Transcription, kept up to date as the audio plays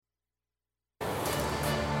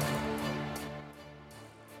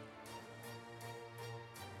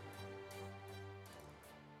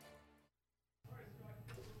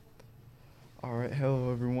All right,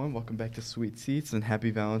 hello everyone. Welcome back to Sweet Seats and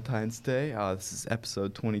happy Valentine's Day. This is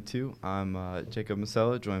episode 22. I'm Jacob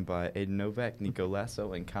Masella, joined by Aiden Novak, Nico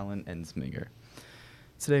Lasso, and Colin Ensminger.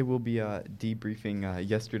 Today we'll be debriefing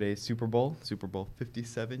yesterday's Super Bowl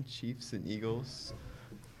 57, Chiefs and Eagles.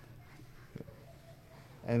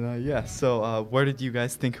 And so where did you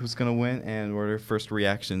guys think who's going to win, and what are your first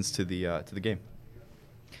reactions to the game?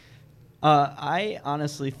 I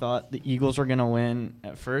honestly thought the Eagles were going to win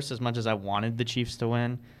at first, as much as I wanted the Chiefs to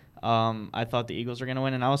win. I thought the Eagles were going to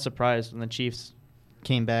win, and I was surprised when the Chiefs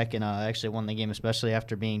came back and actually won the game, especially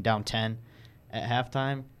after being down 10 at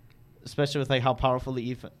halftime, especially with how powerful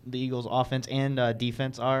the Eagles' offense and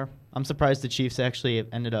defense are. I'm surprised the Chiefs actually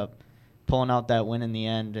ended up pulling out that win in the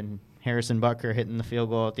end, and Harrison Butker hitting the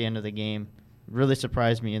field goal at the end of the game really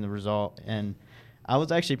surprised me in the result, and I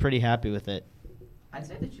was actually pretty happy with it. I'd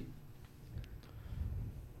say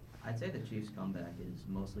the Chiefs' comeback is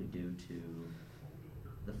mostly due to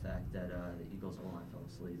the fact that the Eagles' O-line fell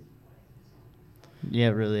asleep. Yeah,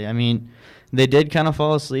 really. I mean, they did kind of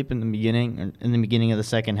fall asleep in the beginning of the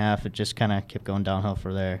second half. It just kind of kept going downhill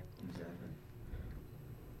from there.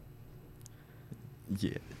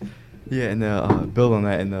 Exactly. Yeah, and build on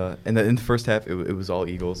that. In the first half, it was all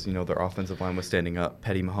Eagles. You know, their offensive line was standing up.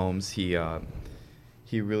 Petty Mahomes, he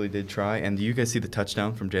really did try. And do you guys see the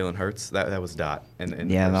touchdown from Jalen Hurts? That was Dot.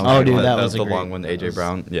 And yeah, that was the long one, AJ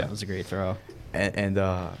Brown. Yeah, that was a great throw. I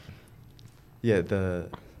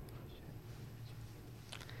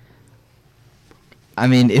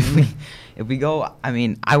mean, if we go, I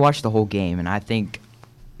mean, I watched the whole game, and I think,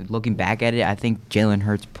 looking back at it, I think Jalen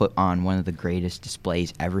Hurts put on one of the greatest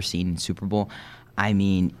displays ever seen in Super Bowl. I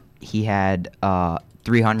mean, he had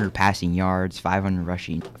 300 passing yards,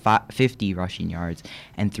 50 rushing yards,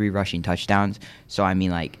 and 3 rushing touchdowns. So, I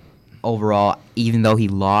mean, overall, even though he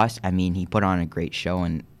lost, I mean, he put on a great show,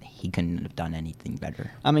 and he couldn't have done anything better.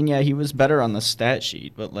 I mean, yeah, he was better on the stat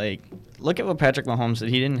sheet, but, look at what Patrick Mahomes did.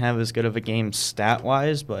 He didn't have as good of a game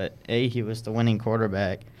stat-wise, but, A, he was the winning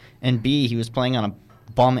quarterback, and, B, he was playing on a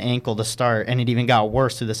bum ankle to start, and it even got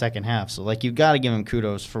worse through the second half. So, you've got to give him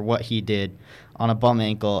kudos for what he did on a bum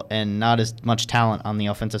ankle and not as much talent on the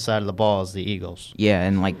offensive side of the ball as the Eagles. Yeah,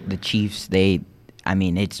 and, the Chiefs,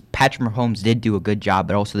 it's Patrick Mahomes did do a good job,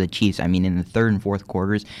 but also the Chiefs, in the third and fourth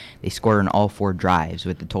quarters, they scored on all 4 drives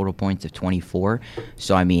with the total points of 24.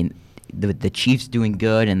 So, the Chiefs doing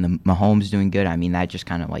good and the Mahomes doing good, that just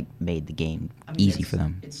kind of made the game easy for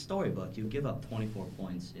them. It's storybook. You give up 24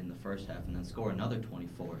 points in the first half and then score another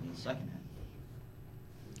 24 in the second half.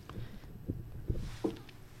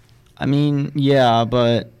 Yeah,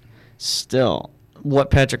 but still, what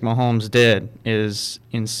Patrick Mahomes did is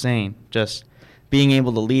insane. Just being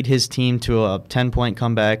able to lead his team to a 10-point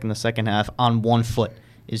comeback in the second half on one foot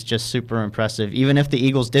is just super impressive. Even if the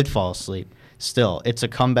Eagles did fall asleep, still, it's a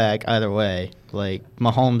comeback either way.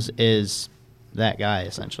 Mahomes is that guy,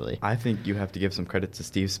 essentially. I think you have to give some credit to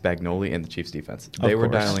Steve Spagnuolo and the Chiefs defense. They were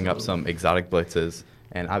dialing up some exotic blitzes,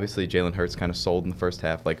 and obviously Jalen Hurts kind of sold in the first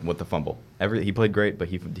half, with the fumble. He played great, but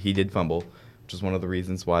he did fumble, which is one of the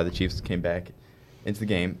reasons why the Chiefs came back into the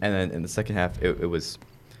game. And then in the second half, it was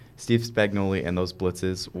Steve Spagnuolo, and those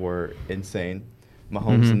blitzes were insane.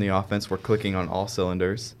 Mahomes and the offense were clicking on all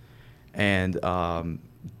cylinders. And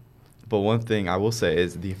but one thing I will say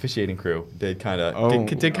is the officiating crew did kind of help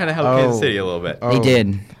Kansas City a little bit. They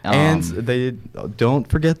did. And they don't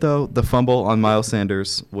forget, though, the fumble on Miles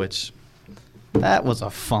Sanders, which... That was a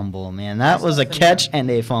fumble, man. That was a catch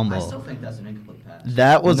and a fumble. I still think that's an incomplete pass.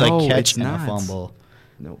 That was a catch and a fumble.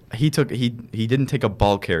 No, he didn't take a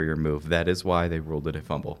ball carrier move. That is why they ruled it a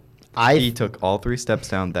fumble. He took all 3 steps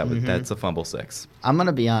down. That's a fumble 6. I'm going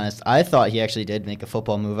to be honest. I thought he actually did make a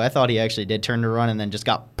football move. I thought he actually did turn to run and then just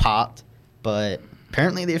got popped. But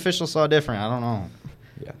apparently the officials saw different. I don't know.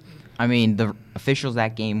 Yeah. The officials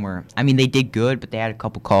that game were – they did good, but they had a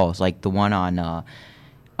couple calls, like the one on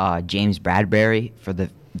James Bradbury for the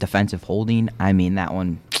defensive holding. That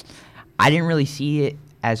one – I didn't really see it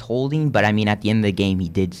as holding, but, at the end of the game, he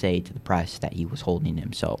did say to the press that he was holding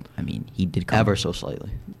him. So, he did come ever so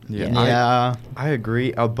slightly. Yeah. I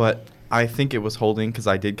agree, but I think it was holding because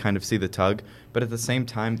I did kind of see the tug. But at the same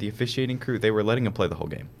time, the officiating crew, they were letting him play the whole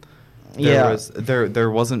game.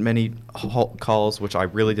 There wasn't many calls, which I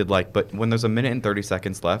really did like. But when there's a minute and 30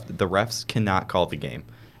 seconds left, the refs cannot call the game.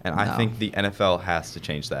 And I think the NFL has to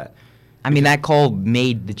change that. That call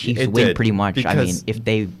made the Chiefs win pretty much. If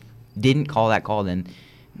they didn't call that call, then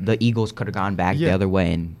the Eagles could have gone back the other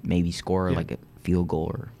way and maybe score a field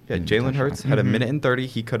goal. Or Jalen Hurts had a minute and 30.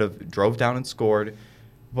 He could have drove down and scored.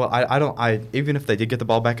 Well, I even if they did get the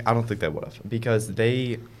ball back, I don't think they would have because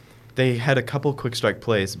they had a couple quick strike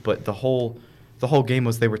plays, but the whole the whole game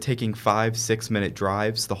was they were taking 5-6 minute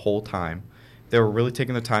drives the whole time. They were really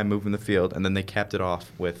taking their time moving the field, and then they capped it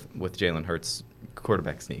off with Jalen Hurts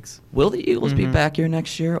quarterback sneaks. Will the Eagles be back here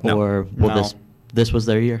next year, No. or will No. this was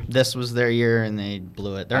their year? This was their year, and they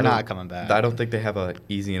blew it. They're not coming back. I don't think they have a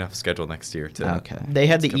easy enough schedule next year to. Okay. They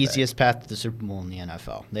had the come back. easiest path to the Super Bowl in the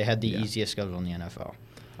NFL. They had the Yeah. easiest schedule in the NFL.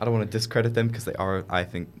 I don't want to discredit them because they are. I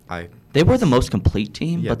think They were the most complete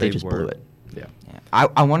team, Yeah, but they they just were. blew it. Yeah. Yeah.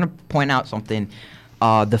 I want to point out something.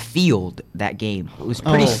 The field that game it was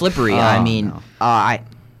pretty slippery. I mean,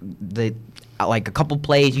 no. like a couple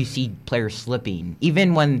plays you see players slipping.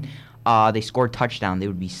 Even when they scored touchdown, they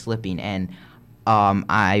would be slipping. And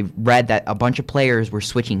I read that a bunch of players were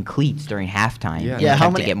switching cleats during halftime. Yeah. in Yeah, how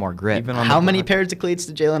attempt many- to get more grip? even on How the many block. pairs of cleats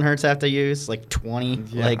did Jalen Hurts have to use? Like 20?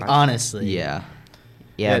 Yeah, like, honestly. Yeah.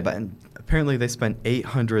 Yeah, but and apparently they spent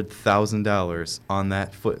 $800,000 on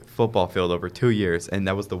that football field over 2 years, and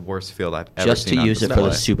that was the worst field I've ever Just seen. to on use it for display.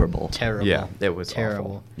 the Super Bowl. Terrible. Yeah, it was terrible.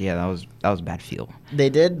 awful. yeah, that was a bad field. They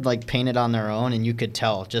did like paint it on their own, and you could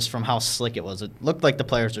tell just from how slick it was. It looked like the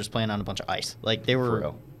players were just playing on a bunch of ice. Like they For were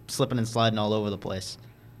real. slipping and sliding all over the place.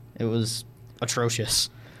 It was atrocious.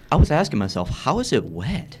 I was asking myself, how is it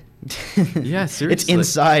wet? Yeah, It's seriously.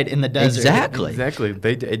 inside in the desert. Exactly. Exactly.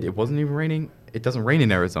 It wasn't even raining. It doesn't rain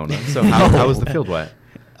in Arizona, so how was the field wet?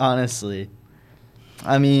 Honestly,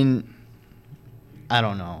 I mean, I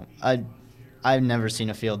don't know. I've never seen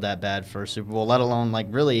a field that bad for a Super Bowl, let alone like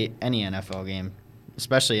really any NFL game,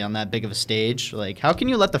 especially on that big of a stage. Like, how can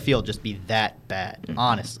you let the field just be that bad?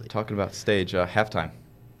 Honestly, Talking about stage, halftime.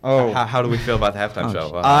 Oh. How do we feel about the halftime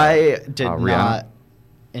Oh, show? I did Rihanna? not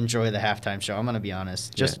enjoy the halftime show. I'm gonna be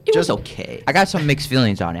honest. Just It just was okay. I got some mixed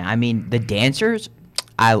feelings on it. I mean, the dancers,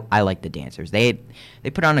 I like the dancers. They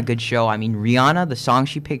put on a good show. I mean, Rihanna, the song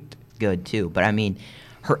she picked, good too. But I mean,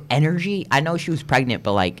 her energy. I know she was pregnant,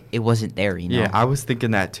 but like it wasn't there. You know. Yeah, I was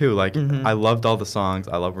thinking that too. Like, Mhm. I loved all the songs.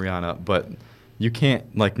 I love Rihanna, but you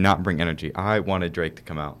can't like not bring energy. I wanted Drake to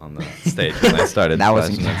come out on the stage when I started That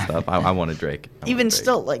wasn't flashing that stuff. I wanted Drake. I even wanted Drake.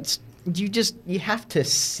 still like you have to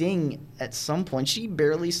sing at some point. She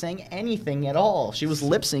barely sang anything at all. She was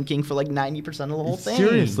lip syncing for like 90% of the whole thing.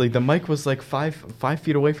 Seriously, the mic was like 5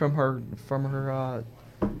 feet away from her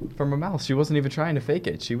mouth. She wasn't even trying to fake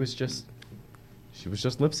it. She was just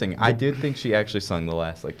lip syncing. I did think she actually sung the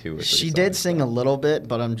last like 2 or 3 She songs, did sing so. a little bit,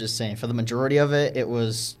 but I'm just saying for the majority of it, it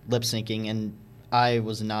was lip syncing, and I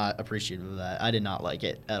was not appreciative of that. I did not like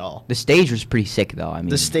it at all. The stage was pretty sick, though. I mean,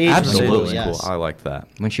 The stage Absolutely. was Cool. yes. I liked that.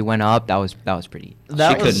 when she went up, that was pretty.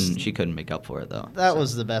 She couldn't make up for it though. That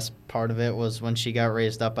was the best part of it, was when she got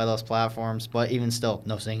raised up by those platforms. But even still,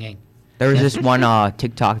 no singing. There was this one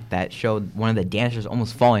TikTok that showed one of the dancers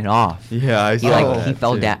almost falling off. Yeah, I He saw he that,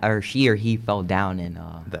 fell too. down, or she or he fell down and That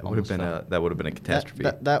would have almost been fell. a catastrophe.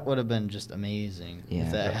 That would have been just amazing. Yeah.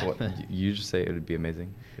 If that What, happened. you just say it would be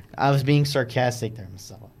amazing. I was being sarcastic there,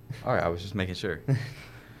 Marcella. All right, I was just making sure.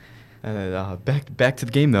 And back to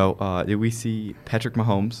the game though. Did we see Patrick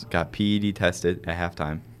Mahomes got PED tested at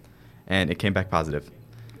halftime, and it came back positive.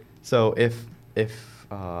 So if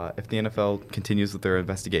the NFL continues with their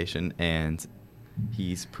investigation and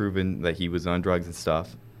he's proven that he was on drugs and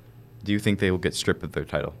stuff, do you think they will get stripped of their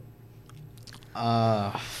title?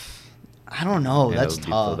 I don't know. And That's it would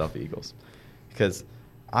be tough. Philadelphia Eagles, because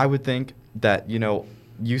I would think that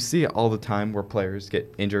you see it all the time where players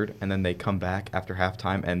get injured and then they come back after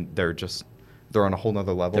halftime and they're on a whole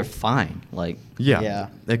nother level. They're fine. Like Yeah.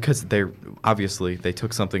 Because they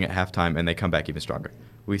took something at halftime and they come back even stronger.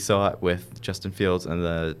 We saw it with Justin Fields in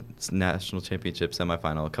the national championship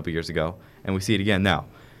semifinal a couple years ago, and we see it again now.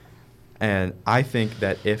 And I think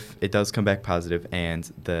that if it does come back positive and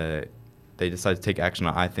they decide to take action,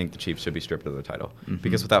 I think the Chiefs should be stripped of their title. Mhm.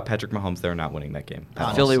 Because without Patrick Mahomes, they're not winning that game. at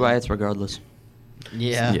all. Philly riots regardless.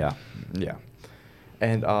 Yeah. Yeah.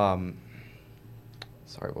 And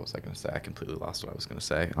sorry, what was I going to say? I completely lost what I was going to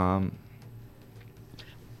say.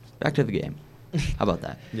 Back to the game. How about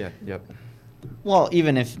that? Yeah. Yep. Well,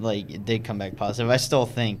 even if like it did come back positive, I still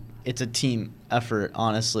think it's a team effort.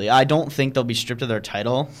 Honestly, I don't think they'll be stripped of their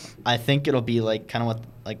title. I think it'll be like kind of what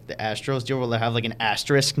like the Astros do, where they have like an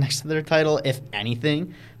asterisk next to their title, if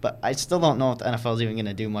anything. But I still don't know if the NFL is even going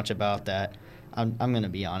to do much about that. I'm going to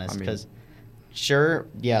be honest, I mean- because sure,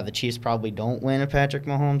 yeah, the Chiefs probably don't win if Patrick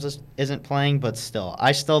Mahomes isn't playing, but still,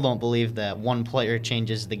 I still don't believe that one player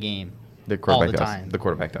changes the game The all quarterback the does. time. The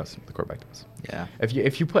quarterback does. The quarterback does. Yeah.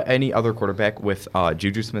 If you put any other quarterback with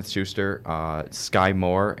Juju Smith-Schuster, Sky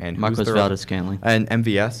Moore, and Marcus Valdez-Scantling. and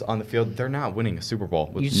MVS on the field, they're not winning a Super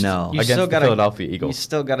Bowl. With, No. against the Philadelphia Eagles. You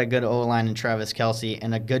still got a good O-line in Travis Kelce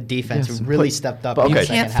and a good defense Yes, who really but- stepped up but in okay. the You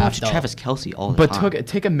second can't throw half. to though. Travis Kelce all the But time.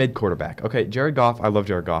 take a mid quarterback. Okay, Jared Goff. I love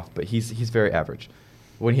Jared Goff, but he's very average.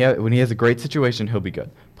 When he has a great situation, he'll be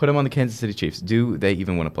good. Put him on the Kansas City Chiefs. Do they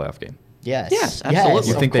even win a playoff game? Yes. Yes, absolutely.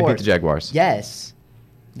 You of think they beat course. the Jaguars? Yes.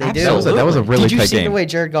 They do. Absolutely. That was a really Did you tight see game. the way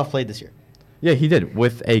Jared Goff played this year? Yeah, he did,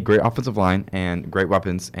 with a great offensive line and great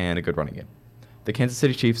weapons and a good running game. The Kansas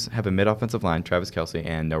City Chiefs have a mid-offensive line, Travis Kelce,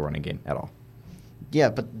 and no running game at all. Yeah,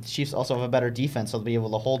 but the Chiefs also have a better defense, so they'll be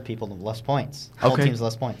able to hold people to less points. Hold Okay. teams to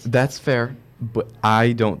less points. That's fair, but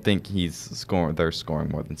I don't think they're scoring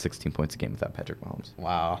more than 16 points a game without Patrick Mahomes.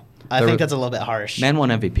 Wow. I There think were- that's a little bit harsh. Man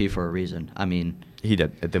won MVP for a reason. I mean, He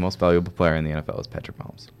did. The most valuable player in the NFL is Patrick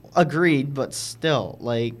Mahomes. Agreed, but still,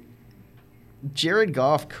 like, Jared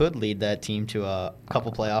Goff could lead that team to a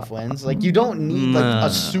couple playoff wins. Like, you don't need like a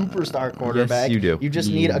superstar quarterback. you do. You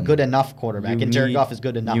just need a good enough quarterback, You and Jared need- Goff is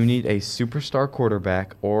good enough. You need a superstar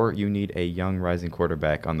quarterback, or you need a young rising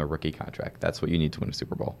quarterback on the rookie contract. That's what you need to win a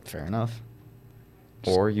Super Bowl. Fair enough.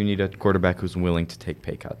 Or you need a quarterback who's willing to take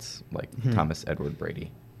pay cuts, like Hmm. Thomas Edward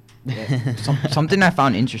Brady. Something I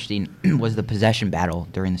found interesting was the possession battle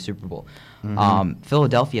during the Super Bowl.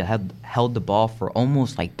 Philadelphia had held the ball for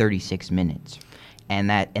almost like 36 minutes, and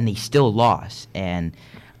they still lost. And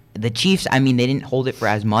the Chiefs, I mean, they didn't hold it for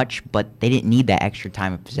as much, but they didn't need that extra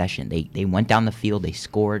time of possession. They went down the field, they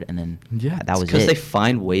scored, and then that was because it. they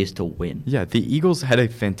find ways to win. Yeah, the Eagles had a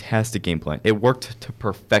fantastic game plan. It worked to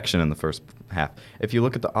perfection in the first half. If you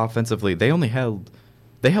look at the offensively, they held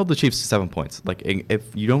the Chiefs to 7 points. Like,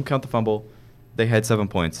 if you don't count the fumble, they had 7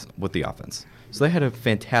 points with the offense. So they had a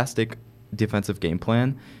fantastic defensive game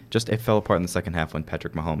plan. Just it fell apart in the second half when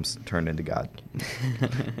Patrick Mahomes turned into God.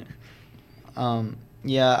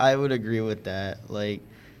 Yeah, I would agree with that. Like,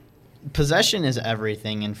 possession is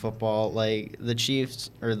everything in football. Like, the Chiefs,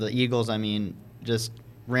 or the Eagles, I mean, just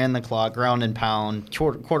ran the clock, ground and pound,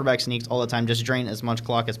 quarterback sneaks all the time, just drain as much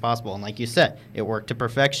clock as possible. And like you said, it worked to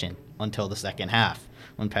perfection until the second half,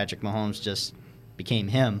 when Patrick Mahomes just became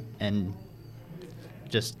him and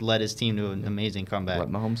just led his team to an amazing comeback. Let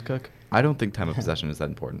Mahomes cook. I don't think time of possession is that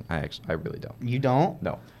important. I really don't. You don't?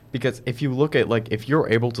 No, because if you look at, like, if you're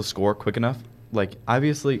able to score quick enough, like,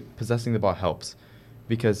 obviously possessing the ball helps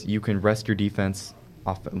because you can rest your defense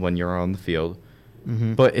off when you're on the field,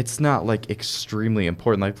 but it's not like extremely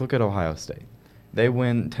important. Like, look at Ohio State. They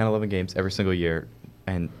win 10, 11 games every single year,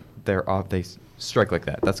 and they strike like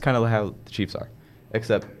that. That's kind of how the Chiefs are,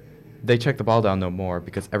 except they check the ball down no more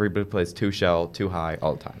because everybody plays two shell, too high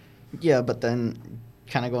all the time. Yeah, but then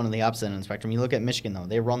kind of going to the opposite end of the spectrum. You look at Michigan, though.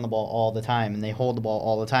 They run the ball all the time, and they hold the ball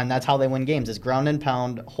all the time. That's how they win games. It's ground and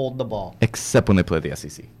pound, hold the ball. Except when they play the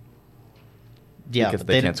SEC. Yeah, Because but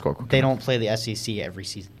they can't score quick They enough. don't play the SEC every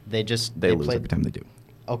season. They Lose play every time they do.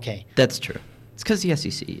 Okay, That's true. It's because the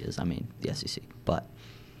SEC is, the SEC. But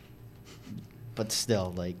but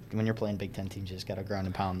still, like, when you're playing Big Ten teams, you just got to ground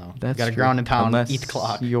and pound, though. That's got to true. ground and pound, Unless eat the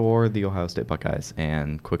clock. you're the Ohio State Buckeyes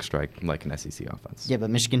and quick strike like an SEC offense. Yeah, but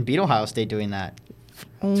Michigan beat Ohio State doing that.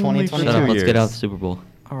 Only 2022 shut up. Let's years. get out the Super Bowl.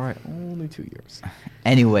 All right, only 2 years.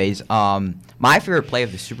 Anyways, my favorite play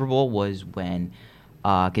of the Super Bowl was when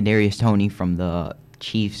Kadarius Toney from the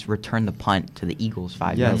Chiefs returned the punt to the Eagles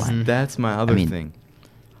 5-yard Yes, line. that's my other thing.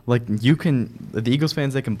 Like, the Eagles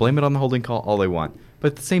fans, they can blame it on the holding call all they want.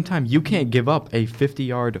 But at the same time, you can't give up a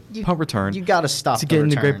 50-yard punt return You got to stop to the get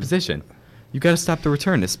in a great return. position. You got to stop the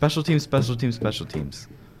return. It's special teams, special teams, special teams.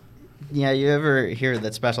 Yeah, you ever hear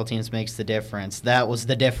that special teams makes the difference? That was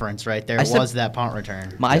the difference right there. I said- Was that punt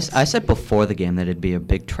return? I said before the game that it'd be a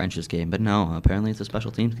big trenches game, but no, apparently it's a special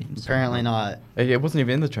teams game. so- Apparently not. It wasn't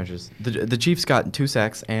even in the trenches. The Chiefs got 2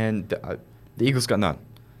 sacks, and the Eagles got none.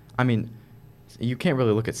 I mean, you can't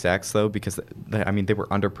really look at sacks, though, because, they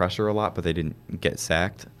were under pressure a lot, but they didn't get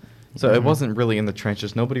sacked. So it wasn't really in the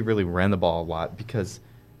trenches. Nobody really ran the ball a lot because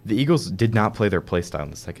the Eagles did not play their play style in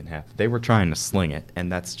the second half. They were trying to sling it,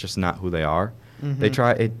 and that's just not who they are.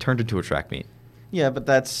 It turned into a track meet. Yeah, but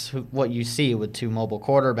that's what you see with two mobile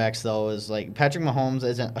quarterbacks, though, is like Patrick Mahomes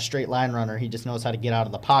isn't a straight line runner. He just knows how to get out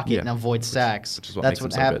of the pocket Yeah. and avoid sacks. Which is what That's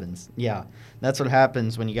makes what him so good. happens. Yeah, that's what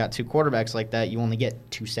happens when you got two quarterbacks like that. You only get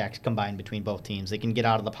 2 sacks combined between both teams. They can get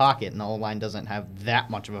out of the pocket, and the O-line doesn't have that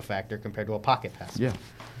much of a factor compared to a pocket pass. Yeah.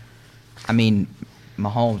 I mean,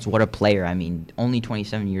 Mahomes, what a player. I mean, only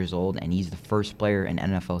 27 years old, and he's the first player in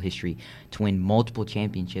NFL history to win multiple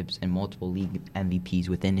championships and multiple league MVPs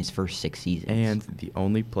within his first 6 seasons. And the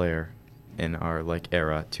only player in our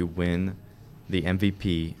era to win the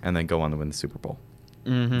MVP and then go on to win the Super Bowl.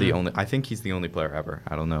 Mm-hmm. I think he's the only player ever.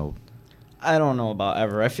 I don't know. I don't know about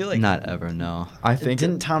ever. I feel like Not ever, no. I think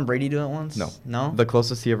didn't Tom Brady do it once? No. The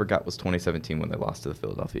closest he ever got was 2017 when they lost to the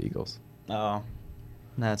Philadelphia Eagles. Oh,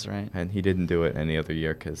 that's right. And he didn't do it any other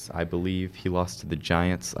year because I believe he lost to the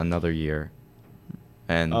Giants another year.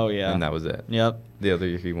 And and that was it. Yep. The other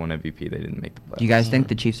year he won MVP, they didn't make the playoffs. Do you guys think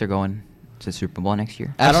the Chiefs are going to the Super Bowl next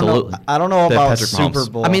year? Absolutely. I don't know The about Patrick Super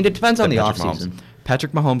Mahomes. Bowl. I mean, it depends on the Patrick offseason. Mahomes.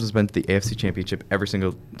 Patrick Mahomes has been to the AFC Championship every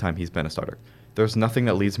single time he's been a starter. There's nothing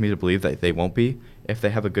that leads me to believe that they won't be. If they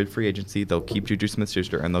have a good free agency, they'll keep Juju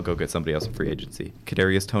Smith-Schuster and they'll go get somebody else in free agency.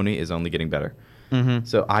 Kadarius Toney is only getting better. Mm-hmm.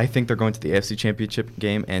 So I think they're going to the AFC Championship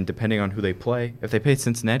game, and depending on who they play, if they play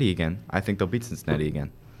Cincinnati again, I think they'll beat Cincinnati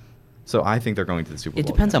again. So I think they're going to the Super Bowl. It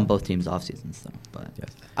depends again. on both teams' off seasons, though. But Yes.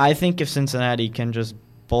 I think if Cincinnati can just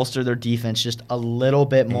bolster their defense just a little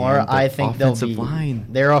bit more, And their I think they'll offensive be line.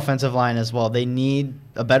 their offensive line as well. They need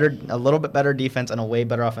a little bit better defense and a way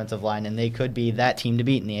better offensive line, and they could be that team to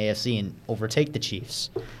beat in the AFC and overtake the Chiefs.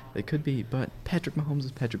 They could be, but Patrick Mahomes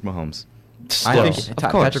is Patrick Mahomes. Still. I think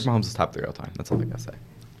Of course. Patrick Mahomes is top 3 all time. That's all I gotta say.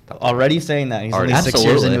 Top three. Already saying that he's Already. only 6 years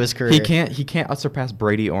Absolutely. into his career. He can't surpass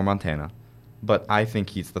Brady or Montana, but I think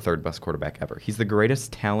he's the 3rd best quarterback ever. He's the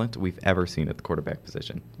greatest talent we've ever seen at the quarterback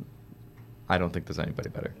position. I don't think there's anybody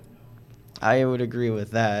better. I would agree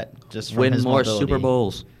with that. Just from win his more mobility. Super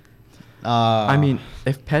Bowls. I mean,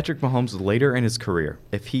 if Patrick Mahomes later in his career,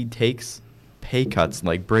 if he takes pay cuts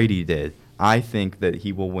like Brady did, I think that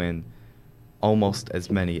he will win almost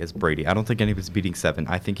as many as Brady. I don't think anybody's beating 7.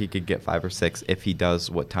 I think he could get 5 or 6 if he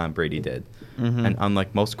does what Tom Brady did. Mhm. And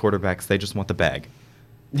unlike most quarterbacks, they just want the bag.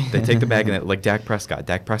 They take the bag and like Dak Prescott.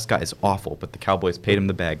 Dak Prescott is awful, but the Cowboys paid him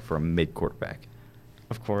the bag for a mid quarterback.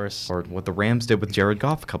 Of course. Or what the Rams did with Jared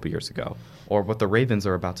Goff a couple years ago, or what the Ravens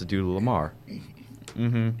are about to do to Lamar.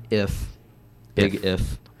 Mm-hmm. Big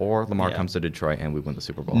if. Or Lamar Yeah. comes to Detroit and we win the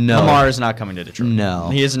Super Bowl. No. Lamar is not coming to Detroit. No.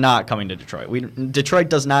 He is not coming to Detroit. Detroit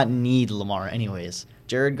does not need Lamar anyways.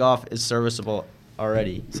 Jared Goff is serviceable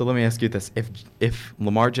already. So let me ask you this: If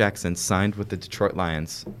Lamar Jackson signed with the Detroit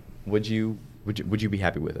Lions, would you be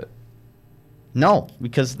happy with it? No,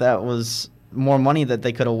 because that was more money that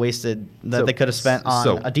they could have wasted, that So- they could have spent on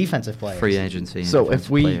so- a defensive player. Free agency. and So if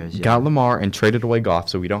defensive we players, yeah. got Lamar and traded away Goff,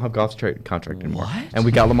 so we don't have Goff's trade contract anymore, What? and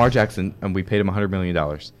we got Lamar Jackson and we paid him $100 million,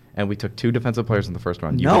 and we took 2 defensive players in the first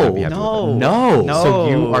round, you would not be happy with it. No. So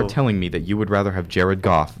you No. are telling me that you would rather have Jared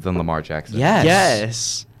Goff than Lamar Jackson? Yes.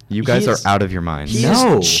 Yes. You guys are He's- out of your minds. He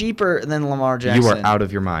No. is cheaper than Lamar Jackson. You are out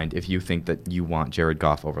of your mind if you think that you want Jared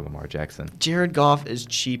Goff over Lamar Jackson. Jared Goff is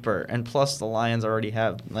cheaper, and plus the Lions already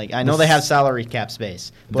have, I know The they have s- salary cap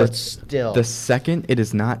space, but The- still. The second it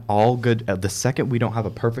is not all good, the second we don't have a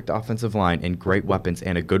perfect offensive line and great weapons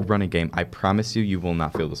and a good running game, I promise you, you will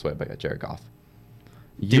not feel this way about Jared Goff.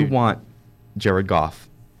 You Dude. want Jared Goff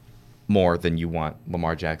more than you want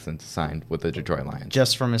Lamar Jackson to sign with the Detroit Lions.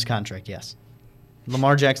 Just from his contract, yes.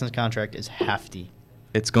 Lamar Jackson's contract is hefty.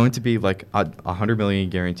 It's going to be like $100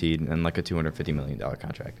 million guaranteed and like a $250 million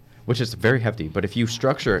contract, which is very hefty. But if you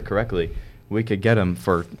structure it correctly, we could get him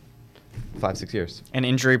for 5-6 years. An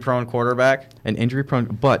injury-prone quarterback. An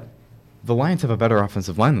injury-prone, but the Lions have a better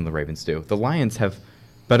offensive line than the Ravens do. The Lions have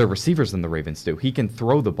better receivers than the Ravens do. He can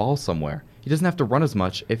throw the ball somewhere. He doesn't have to run as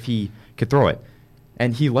much if he could throw it.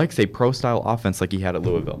 And he likes a pro-style offense like he had at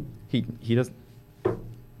Louisville. He doesn't.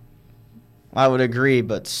 I would agree,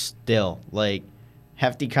 but still,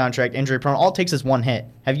 hefty contract, injury-prone. All it takes is one hit.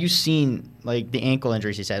 Have you seen, the ankle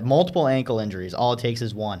injuries he's had? Multiple ankle injuries. All it takes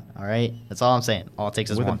is one, all right? That's all I'm saying. All it takes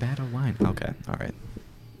is With one. a bad line. Okay, all right.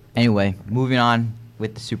 Anyway, moving on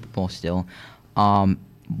with the Super Bowl still.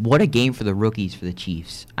 What a game for the rookies for the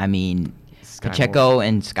Chiefs. I mean, Sky Pacheco Moore.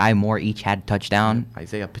 and Sky Moore each had a touchdown.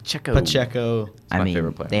 Isaiah Pacheco. Pacheco. It's my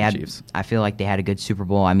favorite player they on had. the Chiefs. I feel like they had a good Super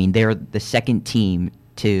Bowl. I mean, they're the second team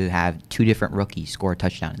to have 2 different rookies score a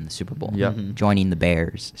touchdown in the Super Bowl. Yep. Mhm. Joining the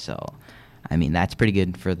Bears. So, I mean, that's pretty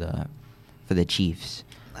good for the Chiefs.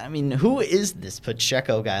 I mean, who is this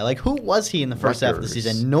Pacheco guy? Who was he in the first half of the Rutgers.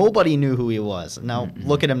 season? Nobody knew who he was. Now, Mm-mm.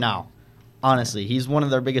 look at him now. Honestly, he's one of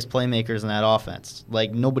their biggest playmakers in that offense.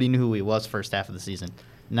 Nobody knew who he was first half of the season.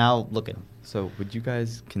 Now, look at him. So would you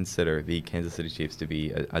guys consider the Kansas City Chiefs to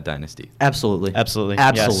be a dynasty? Absolutely. Absolutely.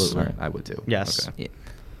 Absolutely. All right, I would too. Yes. Okay. Yeah.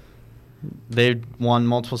 They've won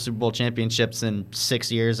multiple Super Bowl championships in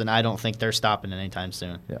 6 years, and I don't think they're stopping anytime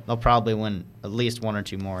soon. Yeah. They'll probably win at least 1 or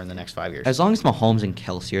 2 more in the next 5 years. As long as Mahomes and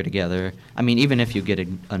Kelsey are together, I mean, even if you get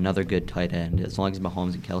another good tight end, as long as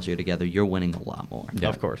Mahomes and Kelsey are together, you're winning a lot more. Yeah.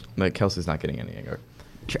 Of course. But Kelsey's not getting any younger.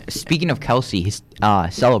 Speaking of Kelsey, his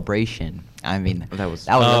celebration. I mean, That was-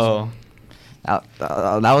 Oh, That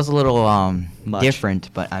was a little Much.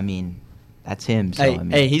 different, but I mean, that's him. So Hey, I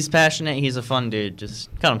mean, hey, he's passionate. He's a fun dude. Just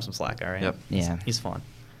cut him some slack, all right? Yep. Yeah. He's fun.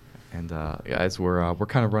 And guys, we're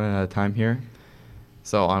kind of running out of time here.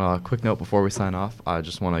 So on a quick note before we sign off, I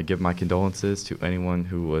just want to give my condolences to anyone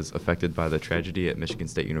who was affected by the tragedy at Michigan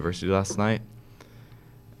State University last night.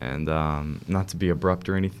 And not to be abrupt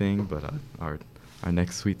or anything, but our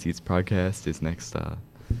next Sweet Seats podcast is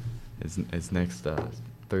next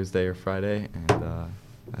Thursday or Friday, and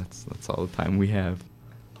that's all the time we have.